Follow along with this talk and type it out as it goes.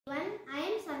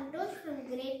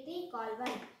grade 3 call 1.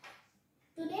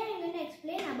 Today I am going to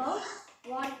explain about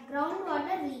what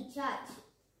groundwater recharge.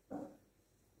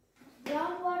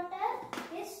 Groundwater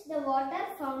is the water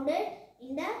found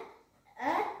in the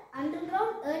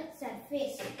underground earth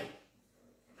surface.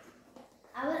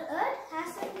 Our earth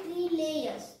has 3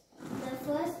 layers. The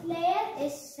first layer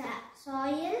is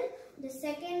soil, the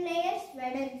second layer is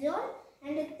weathered zone,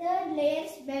 and the third layer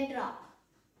is bedrock.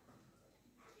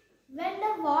 When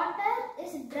the water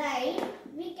is dry,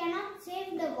 we cannot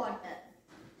save the water.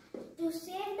 To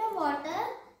save the water,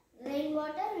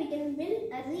 rainwater, we can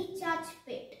build a recharge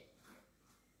pit.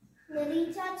 The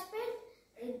recharge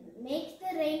pit makes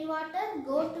the rainwater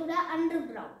go to the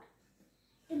underground.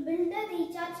 To build the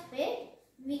recharge pit,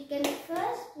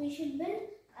 we should build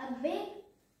a big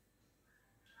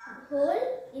hole.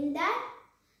 In that,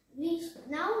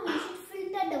 now we should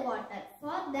filter the water.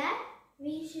 For that,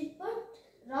 we should put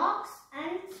rocks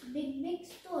and big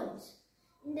stones.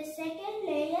 In the second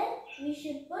layer, we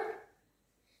should put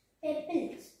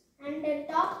pebbles. And the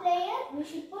top layer, we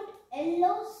should put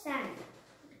yellow sand,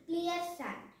 clear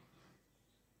sand.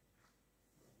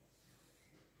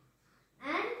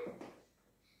 And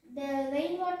the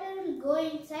rainwater will go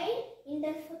inside. In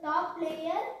the top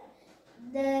layer,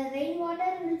 the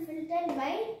rainwater will be filtered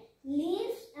by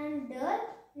leaves and dirt.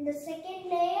 In the second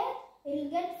layer, it will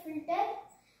get filtered.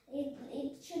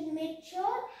 It should make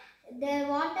sure the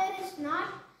water is not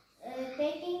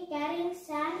carrying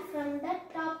sand from the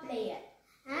top layer.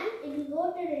 And it will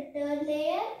go to the third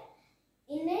layer.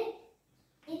 In it,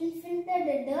 it will filter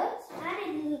the dirt and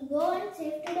it will go and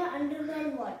save to the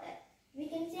underground water. We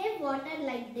can save water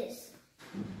like this.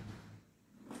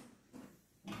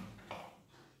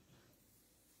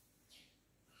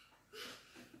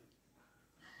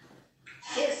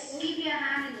 Yes, keep your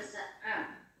hand in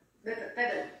the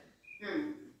pebble.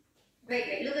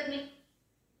 Wait, look at me.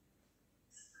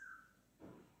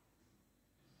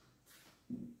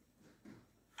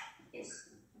 Yes.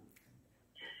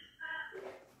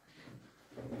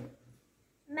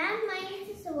 Ma'am, mine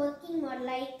is a working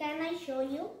model. Can I show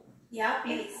you? Yeah,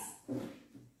 please.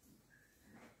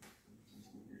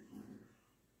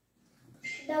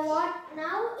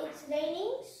 Now it's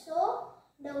raining, so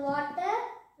the water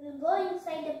will go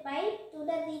inside the pipe to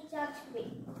the recharge pit.